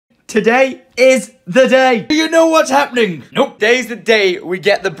Today is the day. Do you know what's happening? Nope. Today's the day we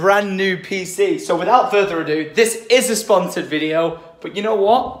get the brand new PC. So without further ado, this is a sponsored video. But you know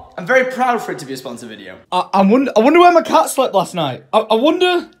what? I'm very proud for it to be a sponsored video. I wonder where my cat slept last night. I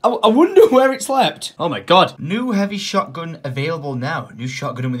wonder where it slept. Oh my god. New heavy shotgun available now. New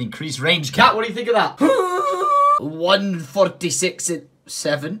shotgun with increased range. Cat, what do you think of that?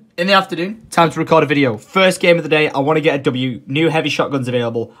 1:46:07 in the afternoon. Time to record a video. First game of the day. I want to get a W. New heavy shotguns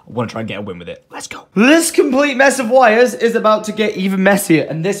available. I want to try and get a win with it. Let's go. This complete mess of wires is about to get even messier,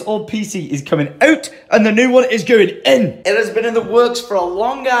 and this old PC is coming out and the new one is going in. It has been in the works for a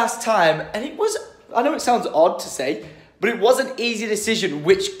long ass time, and it was, I know it sounds odd to say, but it was an easy decision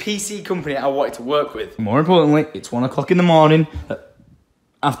which PC company I wanted to work with. More importantly, it's 1 o'clock in the morning.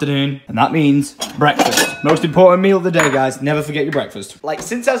 Afternoon, and that means breakfast. Most important meal of the day, guys. Never forget your breakfast. Like,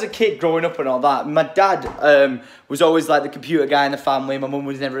 since I was a kid growing up and all that, my dad was always like the computer guy in the family. My mum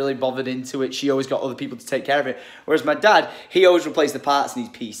was never really bothered into it. She always got other people to take care of it. Whereas my dad, he always replaced the parts in his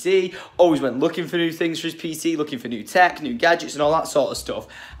PC, always went looking for new things for his PC, looking for new tech, new gadgets and all that sort of stuff.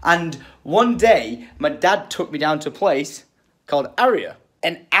 And one day, my dad took me down to a place called Aria.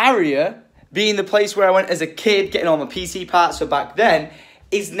 And Aria, being the place where I went as a kid, getting all my PC parts for back then,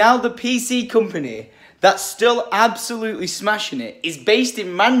 is now the PC company that's still absolutely smashing it. Is based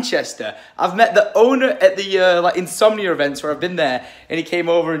in Manchester. I've met the owner at the like Insomnia events where I've been there, and he came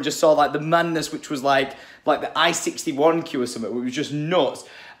over and just saw like the madness, which was like the i61 queue or something, which was just nuts.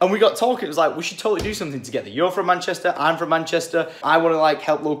 And we got talking, it was like, we should totally do something together. You're from Manchester, I'm from Manchester. I want to like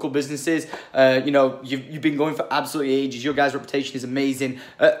help local businesses. You know, you've been going for absolutely ages. Your guys' reputation is amazing.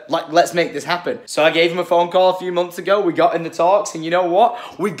 Like, let's make this happen. So I gave him a phone call a few months ago. We got in the talks, and you know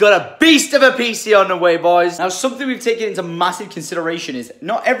what? We got a beast of a PC on the way, boys. Now, something we've taken into massive consideration is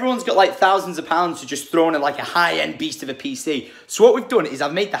not everyone's got like thousands of pounds to just throw in like a high-end beast of a PC. So what we've done is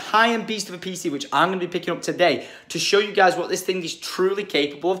I've made the high-end beast of a PC, which I'm going to be picking up today, to show you guys what this thing is truly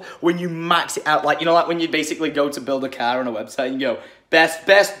capable of when you max it out. Like, you know, like when you basically go to build a car on a website and you go best,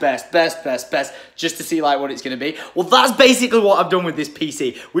 just to see like what it's going to be. Well, that's basically what I've done with this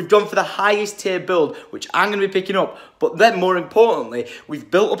PC. We've gone for the highest tier build, which I'm going to be picking up. But then more importantly,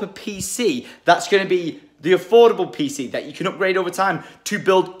 we've built up a PC that's going to be the affordable PC that you can upgrade over time to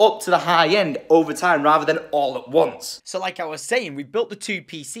build up to the high end over time rather than all at once. So like I was saying, we built the two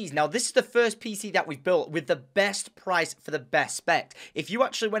PCs. Now this is the first PC that we've built with the best price for the best spec. If you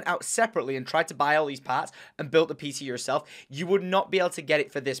actually went out separately and tried to buy all these parts and built the PC yourself, you would not be able to get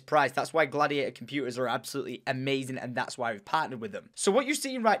it for this price. That's why Gladiator computers are absolutely amazing, and that's why we've partnered with them. So what you're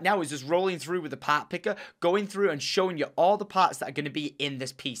seeing right now is just rolling through with the part picker, going through and showing you all the parts that are going to be in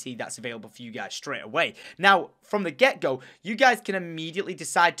this PC that's available for you guys straight away. Now, from the get-go, you guys can immediately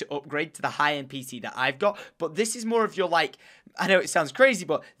decide to upgrade to the high-end PC that I've got, but this is more of your, like, I know it sounds crazy,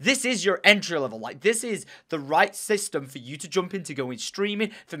 but this is your entry level. Like, this is the right system for you to jump into going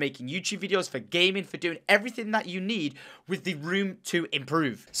streaming, for making YouTube videos, for gaming, for doing everything that you need with the room to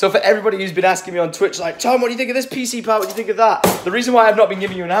improve. So for everybody who's been asking me on Twitch, like, Tom, what do you think of this PC part? What do you think of that? The reason why I've not been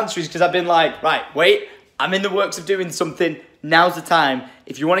giving you an answer is because I've been like, right, wait, I'm in the works of doing something. Now's the time,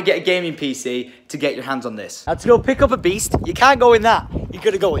 if you want to get a gaming PC, to get your hands on this. Now to go pick up a beast, you can't go in that. You're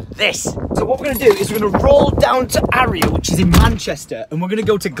going to go with this. So what we're going to do is we're going to roll down to Aria, which is in Manchester, and we're going to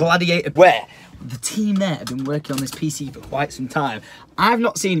go to Gladiator, where the team there have been working on this PC for quite some time. I've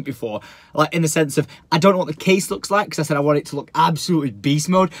not seen it before, like in the sense of, I don't know what the case looks like, because I said I want it to look absolutely beast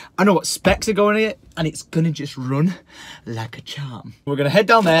mode. I know what specs are going in it, and it's going to just run like a charm. We're going to head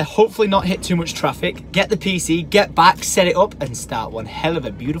down there, hopefully not hit too much traffic, get the PC, get back, set it up, and start one hell of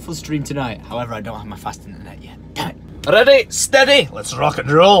a beautiful stream tonight. However, I don't have my fast internet yet. Damn it. Ready, steady, let's rock and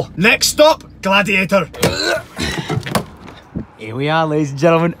roll. Next stop, Gladiator. Here we are, ladies and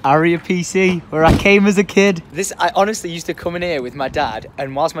gentlemen, Aria PC, where I came as a kid. I honestly used to come in here with my dad,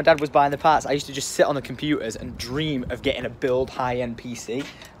 and whilst my dad was buying the parts, I used to just sit on the computers and dream of getting a build high-end PC.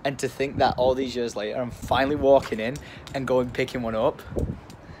 And to think that all these years later, I'm finally walking in and going picking one up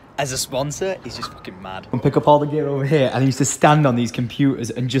as a sponsor is just fucking mad. And pick up all the gear over here, and I used to stand on these computers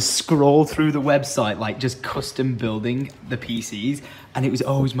and just scroll through the website, like just custom building the PCs. And it was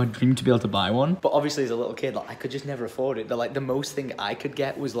always my dream to be able to buy one. But obviously as a little kid, like, I could just never afford it. The most thing I could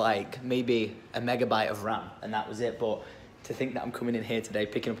get was like maybe a megabyte of RAM, and that was it. But to think that I'm coming in here today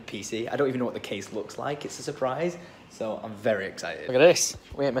picking up a PC, I don't even know what the case looks like. It's a surprise. So I'm very excited. Look at this.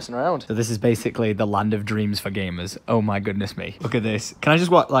 We ain't messing around. So this is basically the land of dreams for gamers. Oh my goodness me. Look at this. Can I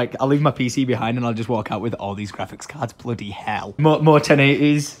just walk, like, I'll leave my PC behind and I'll just walk out with all these graphics cards. Bloody hell. More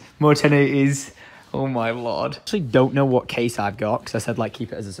 1080s. More 1080s. Oh my lord. I actually don't know what case I've got because I said like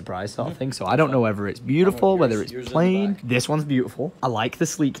keep it as a surprise sort of thing. So I don't know whether it's beautiful, whether it's plain. This one's beautiful. I like the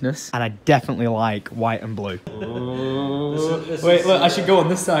sleekness and I definitely like white and blue. Wait, look, I should go on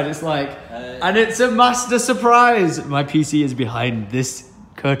this side. It's like, and it's a master surprise. My PC is behind this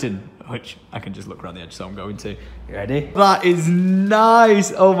curtain, which I can just look around the edge, so I'm going to. You ready? That is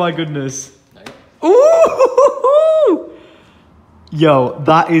nice. Oh my goodness. Ooh! Yo,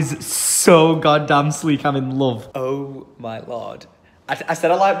 that is so goddamn sleek. I'm in love. Oh my lord. I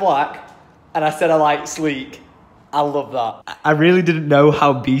said I like black, and I said I like sleek. I love that. I really didn't know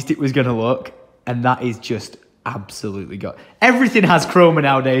how beast it was gonna look, and that is just absolutely got. Everything has chroma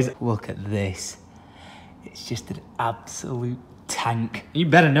nowadays. Look at this. It's just an absolute tank. You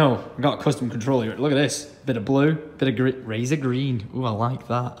better know. I got a custom controller. Look at this. Bit of blue, bit of green, razor green. Ooh, I like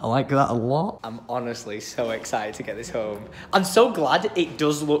that. I like that a lot. I'm honestly so excited to get this home. I'm so glad it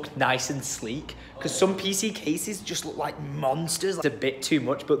does look nice and sleek, because some PC cases just look like monsters. It's a bit too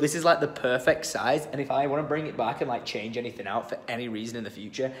much, but this is like the perfect size. And if I want to bring it back and like change anything out for any reason in the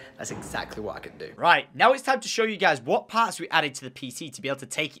future, that's exactly what I can do. Right, now it's time to show you guys what parts we added to the PC to be able to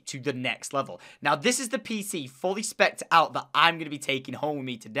take it to the next level. Now, this is the PC fully spec'd out that I'm going to be taking home with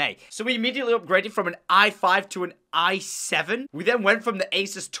me today. So we immediately upgraded from an i5 to an i7. We then went from the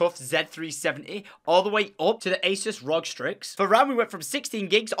Asus TUF Z370 all the way up to the Asus ROG STRIX. For RAM, we went from 16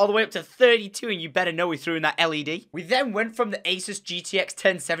 gigs all the way up to 32, and you better know we threw in that LED. We then went from the Asus GTX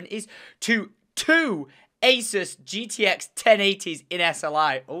 1070s to 2 Asus GTX 1080s in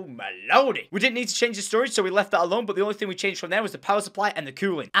SLI. Oh my lordy. We didn't need to change the storage, so we left that alone, but the only thing we changed from there was the power supply and the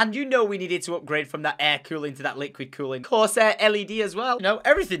cooling. And you know we needed to upgrade from that air cooling to that liquid cooling. Corsair LED as well. You know,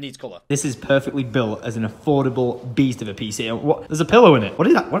 everything needs color. This is perfectly built as an affordable beast of a PC. What? There's a pillow in it. What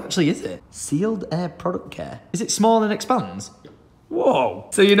is that? What actually is it? Sealed air product care. Is it small and expands?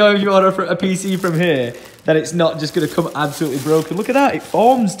 Whoa. So you know if you order a PC from here, that it's not just going to come absolutely broken. Look at that. It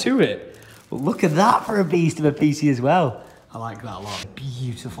forms to it. But look at that for a beast of a PC as well. I like that a lot.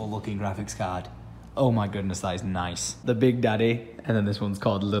 Beautiful looking graphics card. Oh my goodness, that is nice. The Big Daddy, and then this one's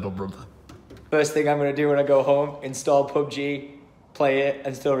called Little Brother. First thing I'm gonna do when I go home, install PUBG, play it,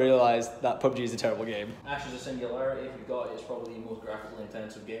 and still realize that PUBG is a terrible game. Ashes of Singularity, if you've got it, it's probably the most graphically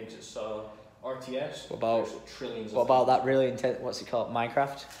intensive game because it's RTS. What about, trillions what about that really intense, what's it called,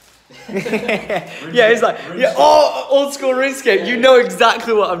 Minecraft? Yeah, it's like, yeah, oh, old school RuneScape. You know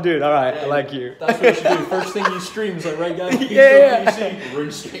exactly what I'm doing. All right, yeah, I like you. That's what you should do. First thing you stream is like, right, guys? Yeah.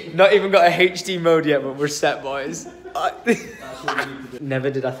 RuneScape. Not even got a HD mode yet, but we're set, boys. That's what we need to do. Never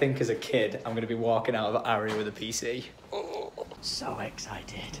did I think as a kid I'm gonna be walking out of Aria with a PC. Oh, so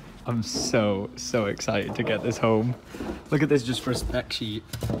excited. I'm so excited to get this home. Look at this just for a spec sheet.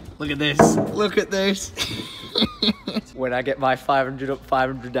 Look at this. Look at this. When I get my 500 up,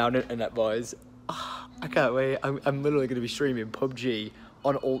 500 down internet, boys, I can't wait. I'm literally going to be streaming PUBG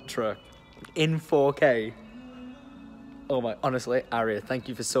on Ultra in 4K. Oh my, honestly, Aria, thank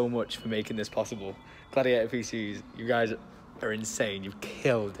you for so much for making this possible. Gladiator PCs, you guys are insane. You've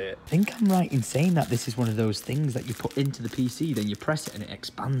killed it. I think I'm right in saying that this is one of those things that you put into the PC, then you press it and it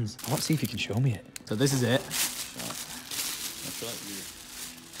expands. I want to see if you can show me it. So this is it.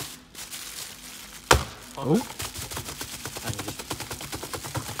 Oh.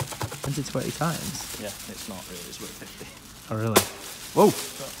 20 to 80 times? Yeah, it's not really, it's about 50. Oh, really? Whoa!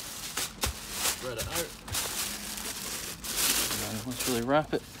 Spread it out. And let's really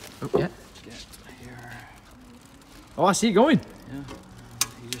wrap it. Oh, yeah. Get here. Oh, I see it going. Yeah.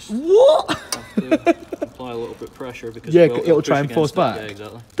 You just what? have to apply a little bit of pressure because yeah, it'll try and force back. Yeah,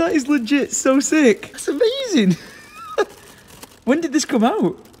 exactly. That is legit so sick. That's amazing. When did this come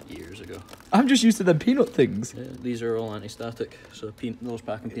out? Years ago. I'm just used to them peanut things. Yeah, these are all anti-static, so those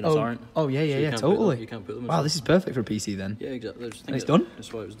packing peanuts aren't. Oh yeah, yeah, so yeah, totally. You can't put them in. Wow, this is perfect for a PC then. Yeah, exactly. And it's done?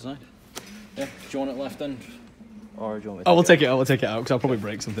 That's why it was designed. Yeah, do you want it left in? Or do you want me to I will take it out, I'll take it out, because I'll probably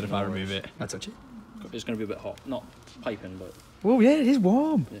break something if I remove it. I touch it. It's going to be a bit hot. Not piping, but... Whoa, yeah, it is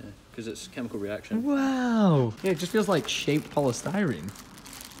warm. Yeah, because it's chemical reaction. Wow. Yeah, it just feels like shaped polystyrene.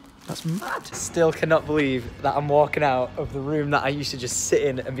 That's mad. Still cannot believe that I'm walking out of the room that I used to just sit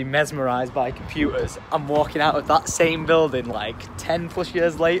in and be mesmerised by computers. I'm walking out of that same building like 10 plus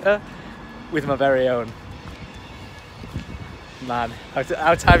years later with my very own. Man,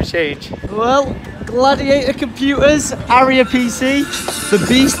 how times change. Well, Gladiator Computers, Aria PC, the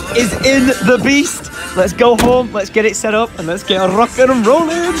beast is in the beast. Let's go home, let's get it set up, and let's get rocking and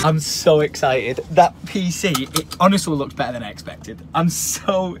rolling. I'm so excited. That PC, it honestly looks better than I expected. I'm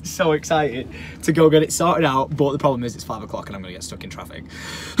so excited to go get it sorted out, but the problem is it's 5 o'clock and I'm gonna get stuck in traffic.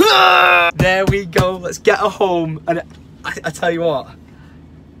 There we go, let's get her home. And I tell you what,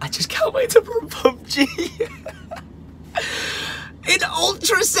 I just can't wait to run PUBG. In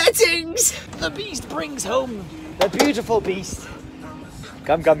ultra settings. The beast brings home the beautiful beast.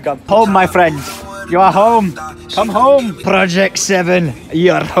 Come, come, come. Home, my friend. You are home. Come home. Project 7,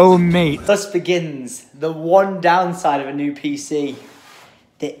 your home, mate. Thus begins the one downside of a new PC.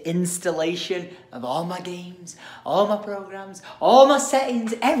 The installation of all my games, all my programs, all my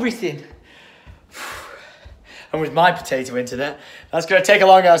settings, everything. And with my potato internet, that's going to take a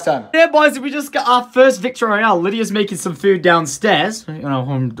long ass time. Yeah, boys, we just got our first victory royale. Lydia's making some food downstairs. You know,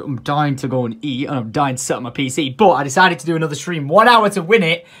 I'm dying to go and eat, and I'm dying to set up my PC. But I decided to do another stream, 1 hour to win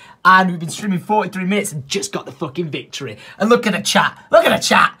it. And we've been streaming 43 minutes and just got the fucking victory. And look at the chat. Look at the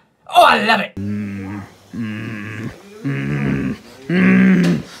chat. Oh, I love it.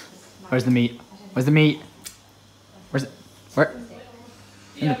 Where's the meat? Where's the meat? Where's it? Where?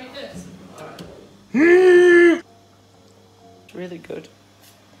 Yeah, we did. It's really good.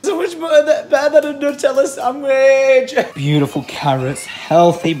 So much better than a Nutella sandwich. Beautiful carrots,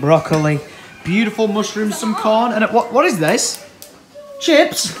 healthy broccoli, beautiful mushrooms, some corn, and what is this?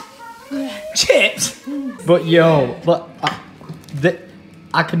 Chips? Chips? But yo, but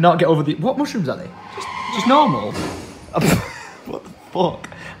I cannot get over the. What mushrooms are they? Just normal. What the fuck?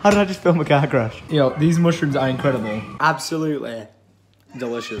 How did I just film a car crash? Yo, these mushrooms are incredible. Absolutely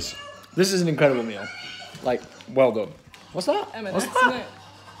delicious. This is an incredible meal. Like, well done. What's that? What's that?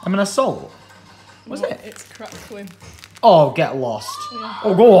 M&S salt? What's it? It's crackling. Oh, get lost. Yeah.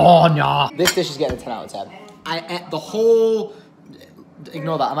 Oh, go on, yeah. This dish is getting a 10 out of 10. I ate the whole...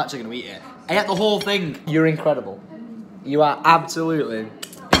 Ignore that, I'm actually going to eat it. I ate the whole thing. You're incredible. You are absolutely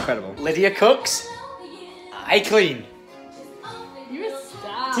incredible. Lydia cooks. I clean. You're a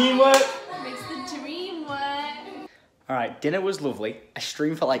star. Teamwork. Makes the dream work. Alright, dinner was lovely. I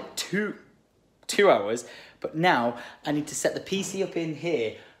streamed for like two hours, but now I need to set the PC up in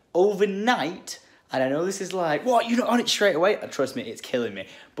here overnight. And I know this is like, what, you're not on it straight away? And trust me, it's killing me.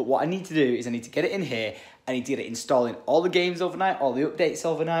 But what I need to do is I need to get it in here. I need to get it installing all the games overnight, all the updates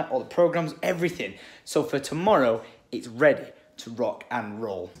overnight, all the programs, everything. So for tomorrow, it's ready to rock and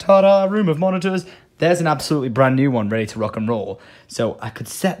roll. Ta-da, room of monitors. There's an absolutely brand new one ready to rock and roll. So I could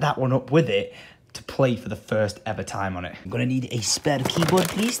set that one up with it to play for the first ever time on it. I'm gonna need a spare keyboard,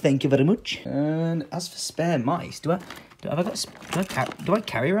 please. Thank you very much. And as for spare mice, do I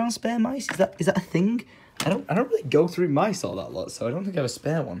carry around spare mice? Is that a thing? I don't really go through mice all that lot, so I don't think I have a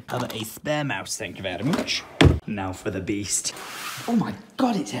spare one. How about a spare mouse? Thank you very much. Now for the beast. Oh my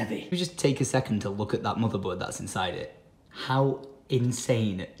god, it's heavy. You just take a second to look at that motherboard that's inside it. How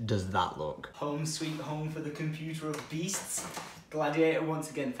insane does that look? Home sweet home for the computer of beasts. Gladiator,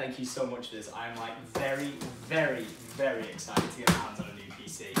 once again, thank you so much for this. I'm like very, very, very excited to get my hands on a new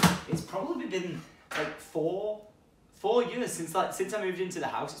PC. It's probably been like four years since I moved into the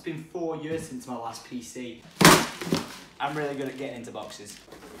house. It's been 4 years since my last PC. I'm really good at getting into boxes.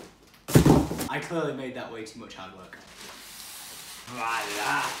 I clearly made that way too much hard work.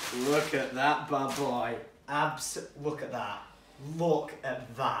 Voila! Look at that bad boy. Look at that. Look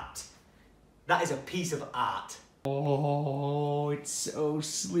at that. That is a piece of art. Oh, it's so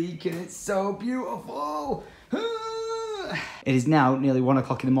sleek and it's so beautiful. It is now nearly 1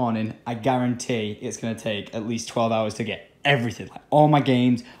 o'clock in the morning. I guarantee it's going to take at least 12 hours to get everything, like all my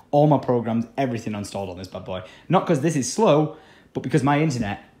games, all my programs, everything installed on this bad boy. Not because this is slow, but because my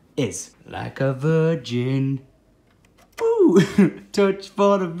internet is like a virgin. Ooh, touch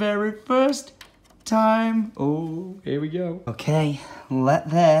for the very first time. Oh, here we go. Okay,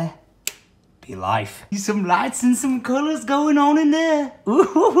 let there be life. Some lights and some colours going on in there.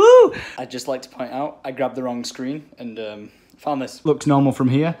 Ooh. I'd just like to point out, I grabbed the wrong screen and found this. Looks normal from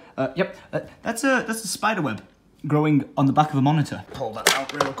here. Yep, that's a spider web growing on the back of a monitor. Pull that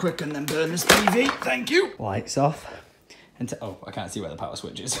out real quick and then burn this TV. Thank you. Lights off. And oh, I can't see where the power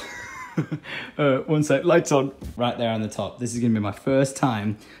switch is. One sec, lights on. Right there on the top. This is gonna be my first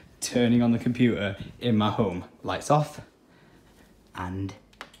time turning on the computer in my home. Lights off. And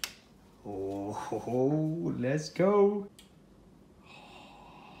oh, let's go.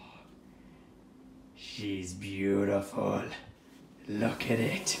 She's beautiful. Look at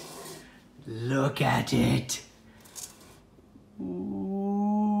it. Look at it.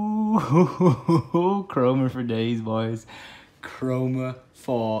 Ooh. Chroma for days, boys. Chroma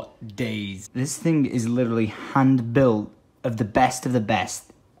for days. This thing is literally hand built of the best of the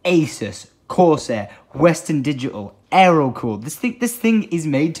best. Asus, Corsair, Western Digital, Aerocool. This thing is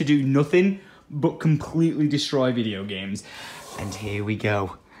made to do nothing but completely destroy video games. And here we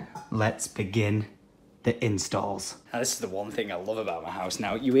go. Let's begin the installs. Now, this is the one thing I love about my house.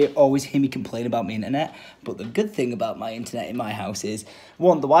 Now, you always hear me complain about my internet, but the good thing about my internet in my house is,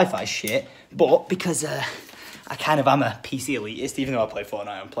 one, the Wi-Fi shit, but because I kind of am a PC elitist, even though I play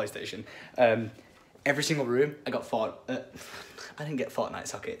Fortnite on PlayStation, every single room, I didn't get Fortnite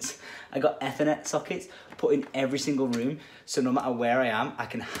sockets. I got Ethernet sockets put in every single room, so no matter where I am, I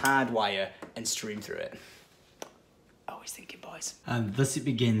can hardwire and stream through it. Always thinking, boys. And thus it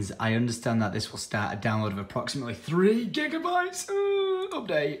begins. I understand that this will start a download of approximately 3 gigabytes.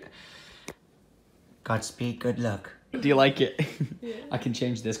 Update. Godspeed, good luck. Do you like it? Yeah. I can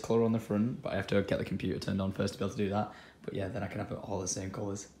change this colour on the front, but I have to get the computer turned on first to be able to do that. But yeah, then I can have it all the same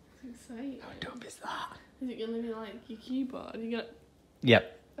colours. It's exciting. How dope is that? Is it gonna be like your keyboard? You got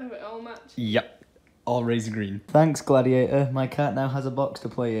Yep. have it all match? Yep. All razor green. Thanks, Gladiator. My cat now has a box to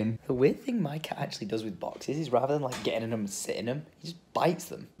play in. The weird thing my cat actually does with boxes is rather than like getting in them and sitting in them, he just bites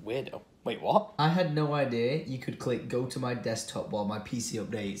them. Weirdo. Wait, what? I had no idea you could click go to my desktop while my PC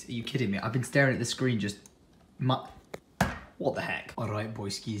updates. Are you kidding me? I've been staring at the screen just... What the heck? Alright,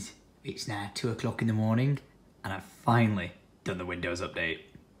 boyskis. It's now 2 o'clock in the morning and I've finally done the Windows update.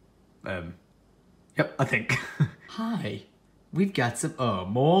 Yep, I think. Hi. We've got some... Oh,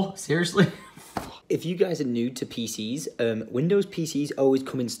 more? Seriously? If you guys are new to PCs, Windows PCs always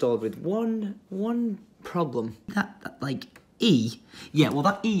come installed with one problem. That like E. Yeah, well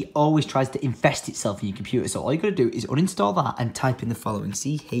that E always tries to infest itself in your computer. So all you gotta do is uninstall that and type in the following: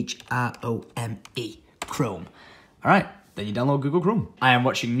 CHROME, Chrome. All right. Then you download Google Chrome. I am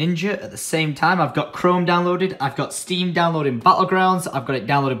watching Ninja at the same time. I've got Chrome downloaded. I've got Steam downloading Battlegrounds. I've got it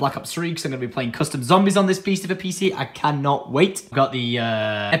downloaded Black Ops 3 because I'm going to be playing custom zombies on this piece of a PC. I cannot wait. I've got the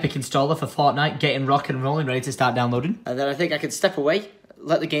Epic installer for Fortnite getting rock and rolling, ready to start downloading. And then I think I can step away,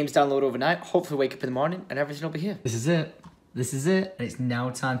 let the games download overnight, hopefully wake up in the morning and everything will be here. This is it. This is it. And it's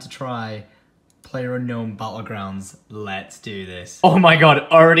now time to try PlayerUnknown Battlegrounds. Let's do this. Oh my god,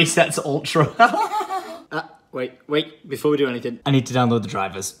 already set to ultra. Wait, before we do anything, I need to download the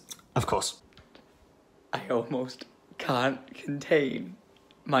drivers. Of course. I almost can't contain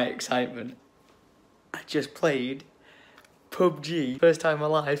my excitement. I just played PUBG, first time in my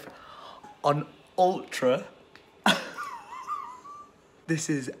life, on Ultra. This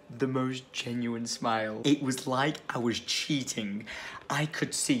is the most genuine smile. It was like I was cheating. I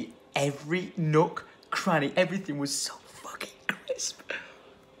could see every nook, cranny, everything was so fucking crisp.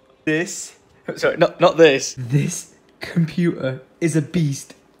 Sorry, not this. This computer is a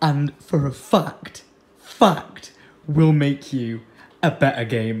beast and for a fact will make you a better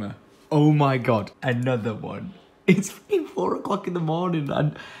gamer. Oh my god, another one. It's 4 o'clock in the morning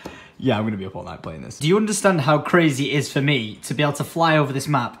and yeah, I'm gonna be up all night playing this. Do you understand how crazy it is for me to be able to fly over this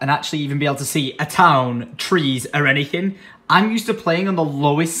map and actually even be able to see a town, trees or anything? I'm used to playing on the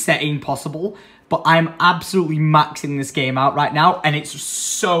lowest setting possible, but I'm absolutely maxing this game out right now and it's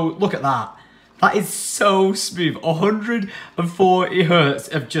so, look at that. That is so smooth. 140 hertz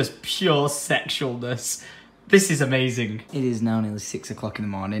of just pure sexualness. This is amazing. It is now nearly 6 o'clock in the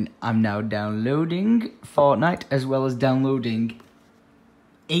morning. I'm now downloading Fortnite as well as downloading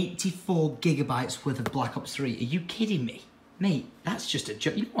 84 gigabytes worth of Black Ops 3. Are you kidding me? Mate, that's just a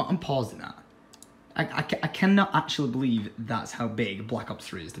joke. You know what? I'm pausing that. I cannot actually believe that's how big Black Ops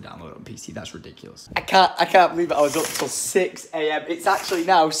 3 is to download on PC. That's ridiculous. I can't believe I was up till 6 AM. It's actually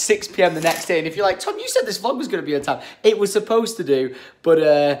now 6 PM the next day. And if you're like, Tom, you said this vlog was going to be on time. It was supposed to do, but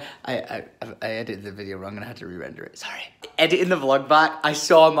I edited the video wrong and I had to re-render it. Sorry. Editing the vlog back, I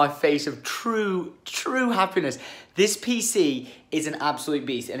saw my face of true happiness. This PC is an absolute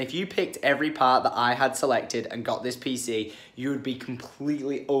beast, and if you picked every part that I had selected and got this PC, you would be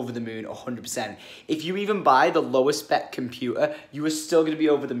completely over the moon 100%. If you even buy the lowest spec computer, you are still going to be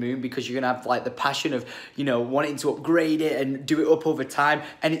over the moon because you're going to have like the passion of, you know, wanting to upgrade it and do it up over time,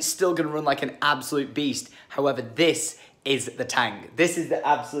 and it's still going to run like an absolute beast. However, this is the tank. This is the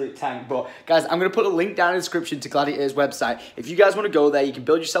absolute tank. But guys, I'm going to put a link down in the description to Gladiator's website. If you guys want to go there, you can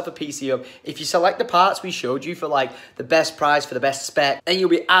build yourself a PC up. If you select the parts we showed you for like the best price, for the best spec, then you'll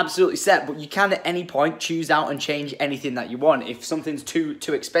be absolutely set. But you can at any point choose out and change anything that you want. If something's too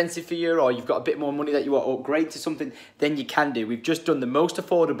expensive for you, or you've got a bit more money that you want to upgrade to something, then you can do. We've just done the most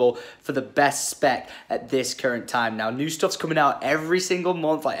affordable for the best spec at this current time. Now, new stuff's coming out every single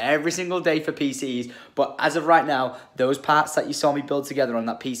month, like every single day for PCs. But as of right now, those parts that you saw me build together on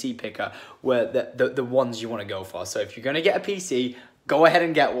that PC picker were the ones you want to go for. So if you're going to get a PC, go ahead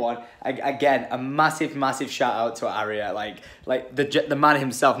and get one. Again, a massive, massive shout out to Aria, like the man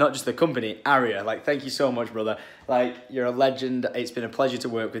himself, not just the company, Aria. Like, thank you so much, brother. Like, you're a legend. It's been a pleasure to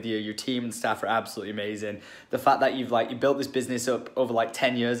work with you. Your team and staff are absolutely amazing. The fact that you built this business up over like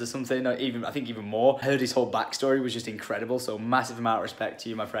 10 years or something, or even, I think even more. I heard his whole backstory was just incredible. So massive amount of respect to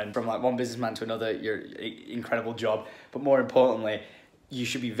you, my friend. From like one businessman to another, you're incredible job. But more importantly, you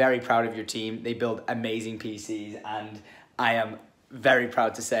should be very proud of your team. They build amazing PCs, and I am very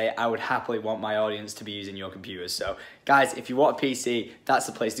proud to say I would happily want my audience to be using your computers. So guys, if you want a PC, that's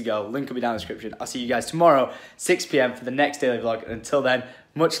the place to go. Link will be down in the description. I'll see you guys tomorrow, 6 PM for the next daily vlog. And until then,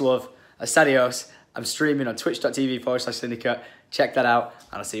 much love. Adios. I'm streaming on twitch.tv/syndicate. Check that out,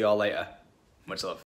 and I'll see you all later. Much love.